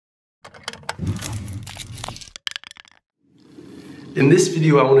In this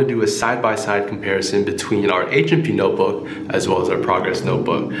video, I want to do a side-by-side comparison between our H&P notebook as well as our progress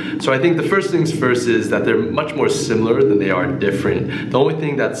notebook. So I think the first things first is that they're much more similar than they are different. The only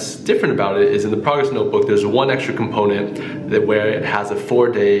thing that's different about it is in the progress notebook, there's one extra component where it has a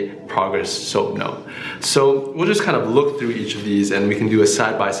 4-day progress soap note. So we'll just kind of look through each of these and we can do a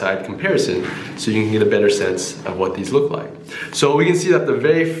side-by-side comparison so you can get a better sense of what these look like. So we can see that the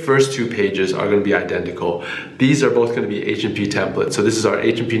very first two pages are going to be identical. These are both going to be H&P templates. So this is our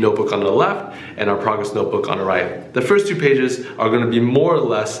H&P notebook on the left and our progress notebook on the right. The first two pages are going to be more or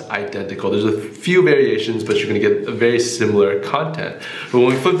less identical. There's a few variations, but you're going to get a very similar content. But when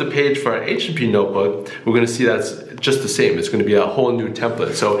we flip the page for our H&P notebook, we're going to see that's just the same. It's going to be a whole new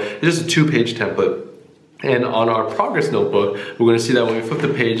template. So it's just a 2-page template. And on our progress notebook, we're going to see that when we flip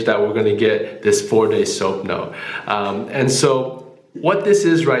the page that we're going to get this 4-day soap note. And so what this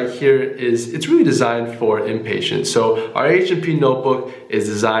is right here is it's really designed for inpatient. So our H&P notebook is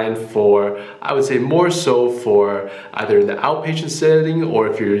designed for, I would say more so for either in the outpatient setting or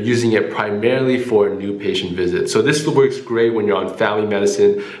if you're using it primarily for new patient visits. So this works great when you're on family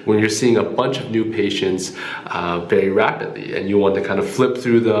medicine, when you're seeing a bunch of new patients very rapidly and you want to kind of flip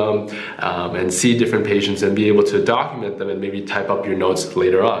through them and see different patients and be able to document them and maybe type up your notes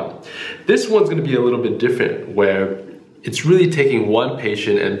later on. This one's going to be a little bit different where it's really taking one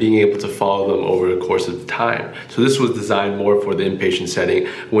patient and being able to follow them over the course of time. So this was designed more for the inpatient setting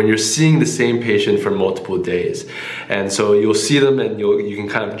when you're seeing the same patient for multiple days. And so you'll see them and you can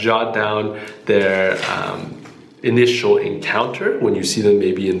kind of jot down their initial encounter when you see them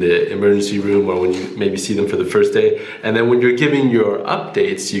maybe in the emergency room or when you maybe see them for the first day. And then when you're giving your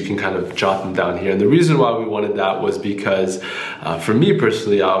updates, you can kind of jot them down here. And the reason why we wanted that was because for me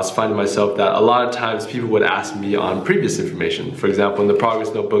personally, I was finding myself that a lot of times people would ask me on previous information. For example, in the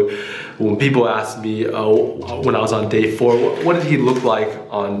progress notebook, when people asked me when I was on day 4, what did he look like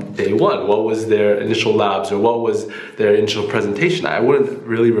on day 1? What was their initial labs or what was their initial presentation? I wouldn't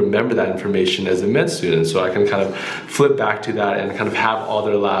really remember that information as a med student. So I can kind of flip back to that and kind of have all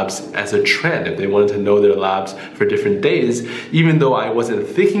their labs as a trend if they wanted to know their labs for different days, even though I wasn't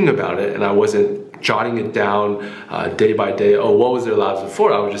thinking about it and I wasn't jotting it down day by day. Oh, what was their labs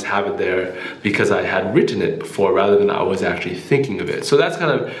before? I would just have it there because I had written it before rather than I was actually thinking of it. So that's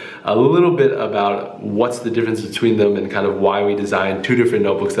kind of a little bit about what's the difference between them and kind of why we designed 2 different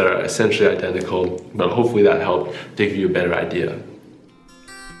notebooks that are essentially identical, but hopefully that helped to give you a better idea.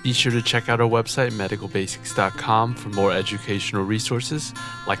 Be sure to check out our website, MedicalBasics.com, for more educational resources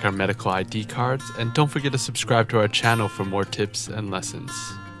like our medical ID cards, and don't forget to subscribe to our channel for more tips and lessons.